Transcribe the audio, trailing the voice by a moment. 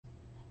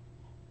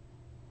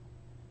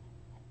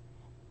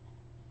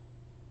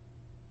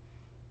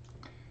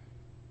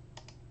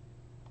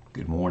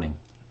Good morning.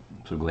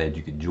 I'm so glad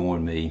you could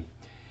join me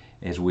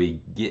as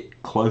we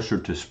get closer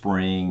to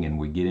spring and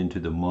we get into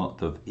the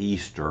month of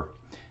Easter.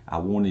 I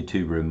wanted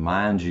to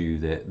remind you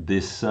that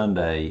this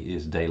Sunday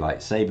is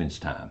daylight savings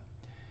time.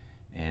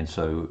 And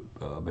so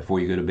before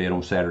you go to bed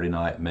on Saturday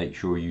night, make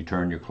sure you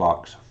turn your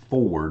clocks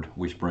forward.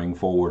 We spring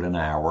forward an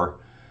hour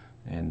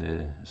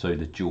and so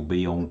that you'll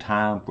be on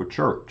time for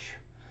church.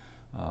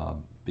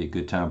 Be a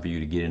good time for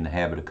you to get in the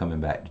habit of coming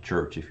back to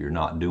church if you're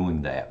not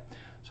doing that.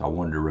 So I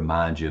wanted to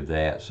remind you of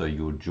that so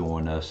you'll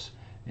join us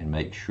and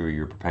make sure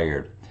you're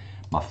prepared.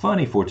 My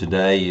funny for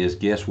today is,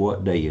 guess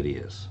what day it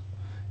is?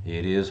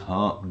 It is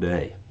hump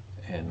day.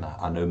 And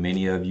I know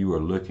many of you are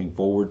looking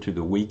forward to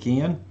the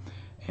weekend,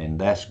 and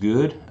that's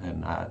good,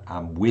 and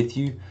I'm with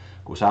you.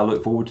 Of course, I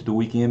look forward to the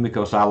weekend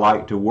because I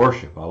like to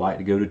worship. I like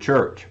to go to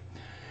church.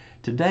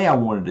 Today I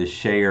wanted to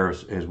share,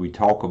 as we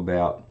talk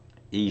about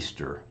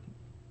Easter,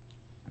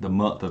 the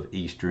month of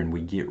Easter, and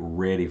we get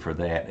ready for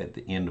that at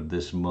the end of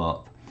this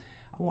month.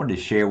 I wanted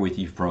to share with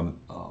you from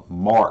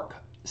Mark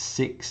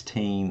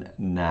 16:9.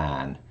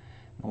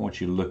 I want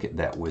you to look at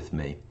that with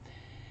me.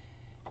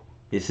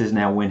 It says,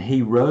 "Now when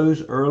he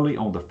rose early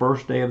on the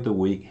first day of the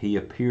week, he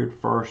appeared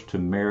first to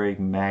Mary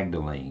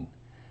Magdalene,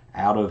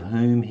 out of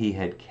whom he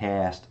had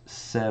cast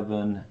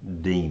 7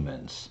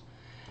 demons."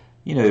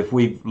 You know, if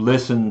we've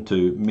listened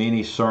to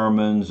many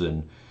sermons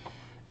and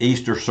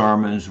Easter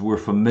sermons, we're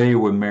familiar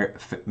with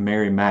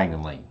Mary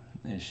Magdalene,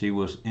 and she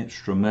was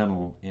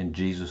instrumental in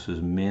Jesus'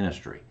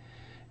 ministry.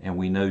 And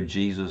we know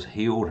Jesus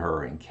healed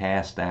her and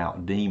cast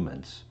out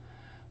demons.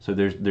 So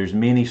there's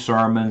many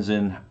sermons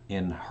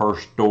in her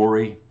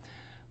story.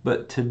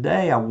 But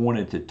today I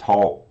wanted to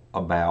talk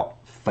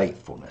about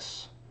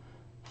faithfulness.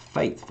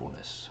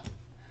 Faithfulness.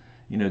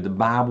 You know, the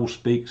Bible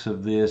speaks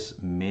of this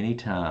many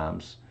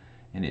times,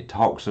 and it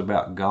talks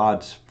about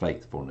God's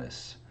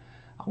faithfulness.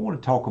 I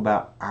want to talk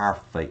about our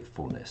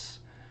faithfulness.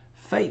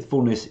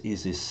 Faithfulness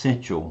is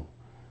essential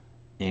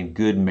in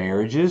good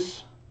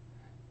marriages,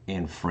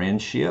 in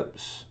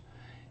friendships.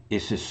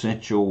 It's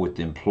essential with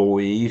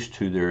employees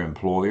to their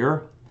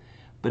employer,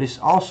 but it's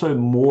also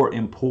more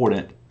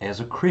important as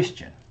a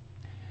Christian.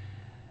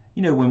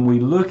 You know, when we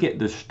look at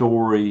the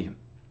story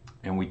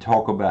and we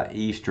talk about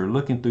Easter,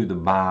 looking through the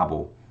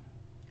Bible,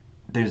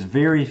 there's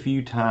very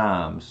few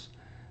times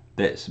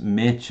that's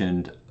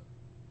mentioned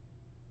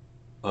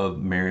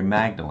of Mary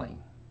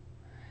Magdalene.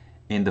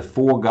 In the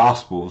 4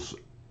 Gospels,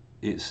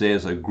 it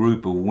says a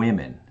group of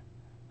women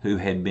who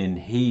had been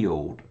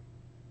healed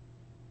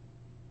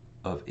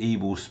of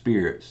evil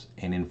spirits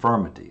and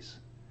infirmities,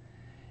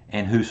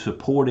 and who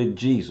supported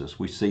Jesus.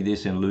 We see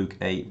this in Luke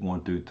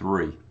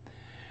 8:1-3.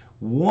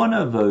 One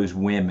of those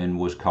women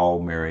was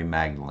called Mary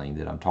Magdalene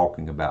that I'm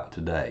talking about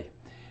today.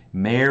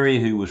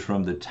 Mary, who was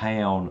from the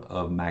town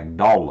of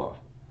Magdala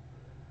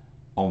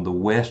on the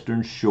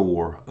western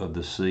shore of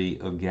the Sea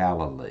of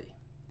Galilee.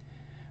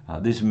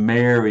 This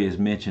Mary is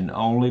mentioned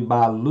only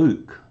by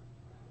Luke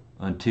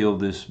until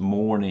this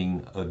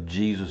morning of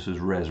Jesus'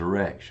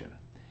 resurrection.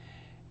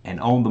 And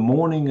on the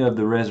morning of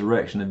the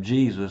resurrection of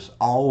Jesus,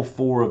 all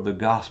 4 of the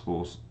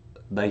Gospels,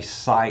 they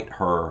cite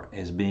her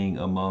as being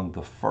among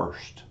the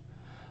first.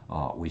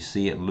 We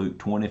see it in Luke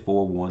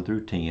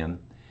 24:1-10,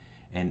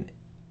 and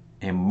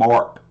in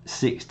Mark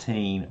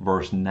 16,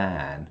 verse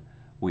 9,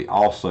 we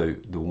also,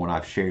 the one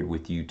I've shared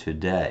with you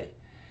today.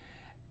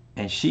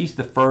 And she's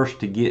the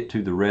first to get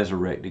to the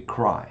resurrected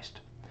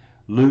Christ.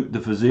 Luke, the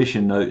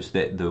physician, notes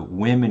that the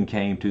women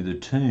came to the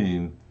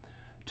tomb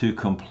to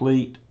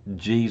complete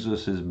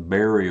Jesus'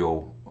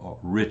 burial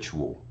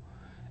ritual,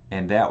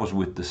 and that was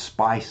with the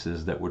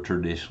spices that were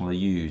traditionally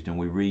used, and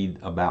we read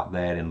about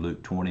that in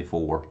Luke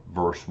 24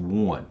 verse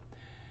 1.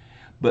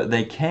 But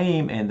they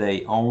came and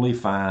they only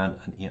find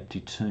an empty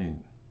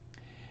tomb.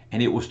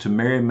 And it was to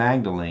Mary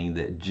Magdalene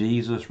that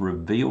Jesus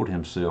revealed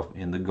himself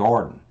in the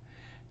garden,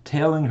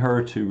 telling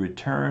her to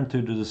return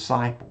to the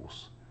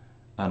disciples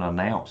and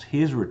announce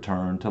his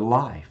return to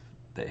life,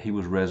 that he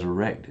was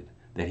resurrected,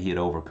 that he had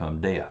overcome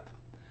death.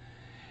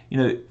 You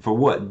know, for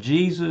what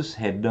Jesus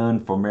had done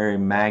for Mary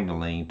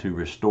Magdalene to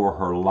restore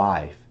her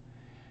life,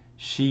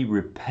 she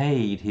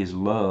repaid his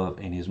love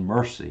and his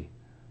mercy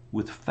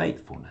with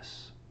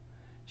faithfulness.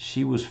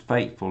 She was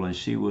faithful, and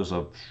she was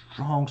a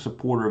strong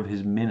supporter of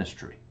his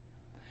ministry.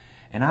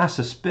 And I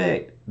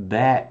suspect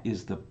that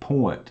is the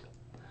point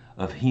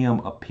of him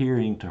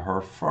appearing to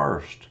her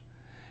first.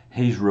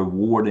 He's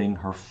rewarding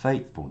her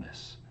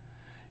faithfulness.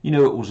 You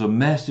know, it was a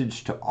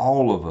message to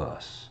all of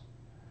us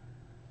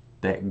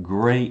that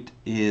great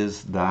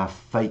is thy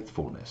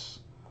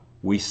faithfulness.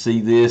 We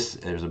see this,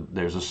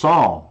 there's a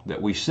song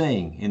that we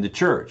sing in the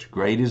church,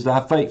 great is thy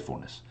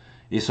faithfulness.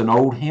 It's an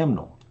old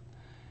hymnal,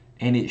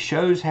 and it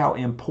shows how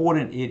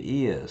important it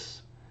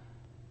is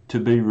to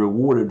be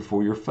rewarded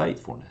for your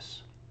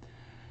faithfulness.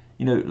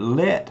 You know,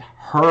 let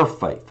her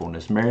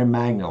faithfulness, Mary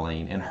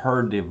Magdalene, and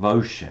her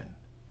devotion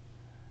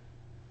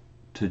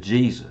to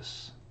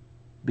Jesus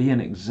be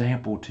an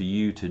example to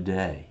you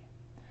today.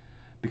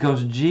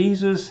 Because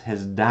Jesus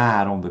has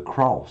died on the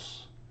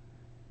cross,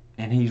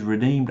 and he's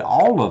redeemed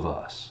all of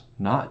us,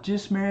 Not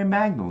just Mary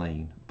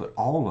Magdalene, but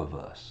all of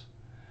us.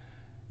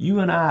 You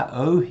and I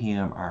owe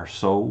him our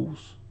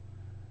souls,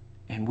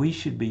 and we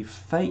should be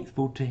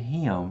faithful to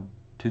him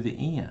to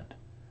the end.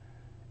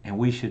 And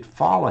we should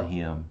follow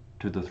him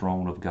to the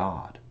throne of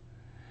God.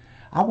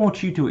 I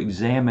want you to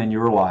examine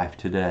your life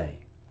today.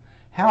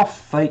 How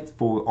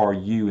faithful are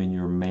you in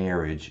your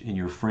marriage, in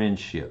your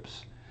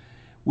friendships?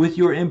 With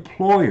your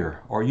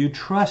employer, are you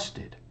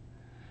trusted?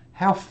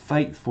 How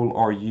faithful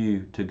are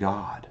you to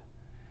God?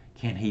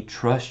 Can he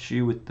trust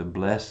you with the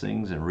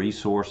blessings and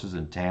resources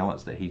and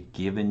talents that he's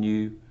given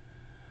you?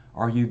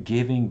 Are you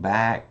giving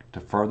back to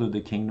further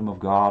the kingdom of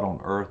God on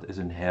earth as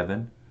in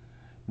heaven?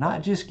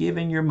 Not just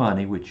giving your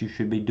money, which you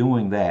should be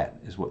doing, that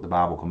is what the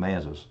Bible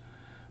commands us,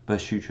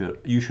 but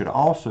you should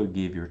also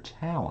give your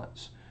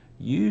talents.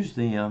 Use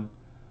them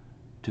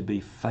to be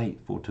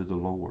faithful to the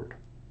Lord.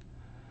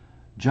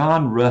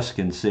 John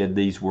Ruskin said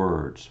these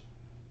words,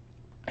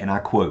 and I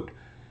quote,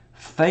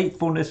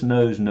 "Faithfulness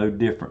knows no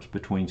difference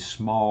between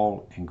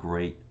small and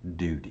great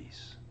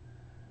duties."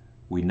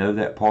 We know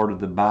that part of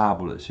the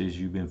Bible that says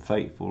you've been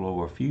faithful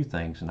over a few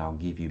things and I'll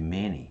give you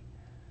many.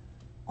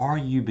 Are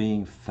you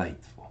being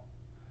faithful?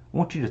 I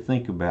want you to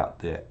think about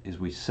that as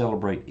we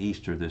celebrate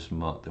Easter this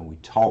month, and we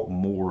talk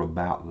more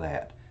about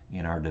that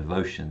in our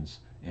devotions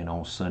and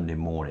on Sunday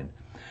morning.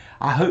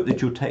 I hope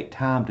that you'll take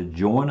time to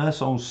join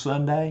us on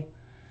Sunday.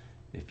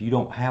 If you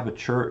don't have a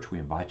church, we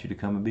invite you to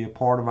come and be a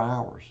part of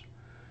ours.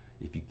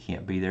 If you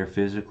can't be there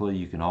physically,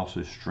 you can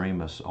also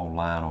stream us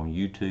online on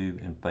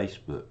YouTube and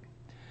Facebook.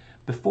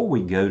 Before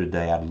we go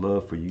today, I'd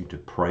love for you to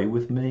pray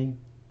with me.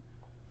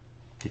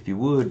 If you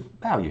would,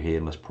 bow your head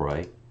and let's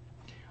pray.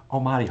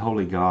 Almighty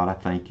Holy God, I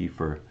thank you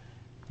for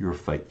your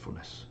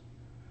faithfulness.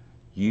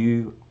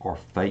 You are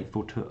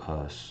faithful to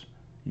us.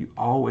 You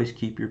always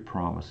keep your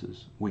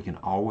promises. We can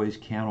always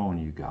count on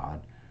you,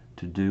 God,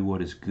 to do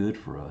what is good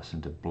for us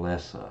and to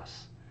bless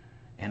us.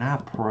 And I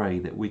pray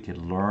that we could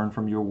learn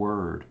from your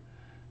word,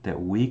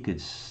 that we could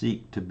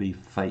seek to be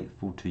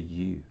faithful to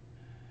you,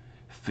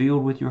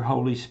 filled with your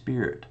Holy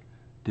Spirit,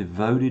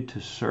 devoted to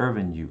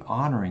serving you,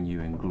 honoring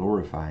you, and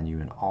glorifying you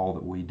in all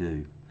that we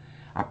do.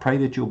 I pray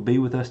that you'll be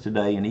with us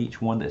today and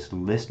each one that's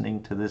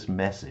listening to this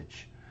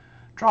message.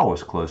 Draw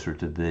us closer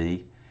to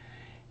thee.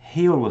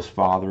 Heal us,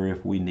 Father,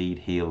 if we need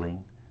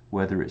healing,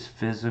 whether it's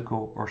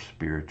physical or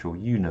spiritual.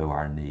 You know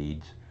our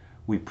needs.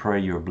 We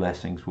pray your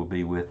blessings will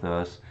be with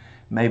us.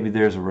 Maybe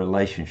there's a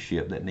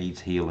relationship that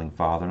needs healing,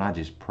 Father, and I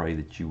just pray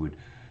that you would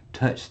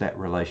touch that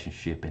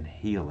relationship and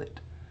heal it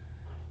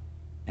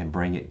and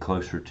bring it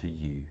closer to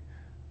you.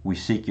 We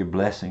seek your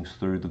blessings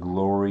through the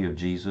glory of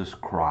Jesus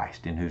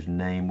Christ, in whose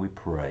name we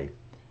pray.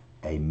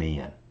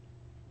 Amen.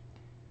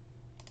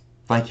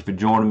 Thank you for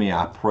joining me.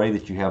 I pray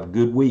that you have a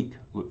good week.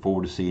 Look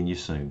forward to seeing you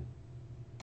soon.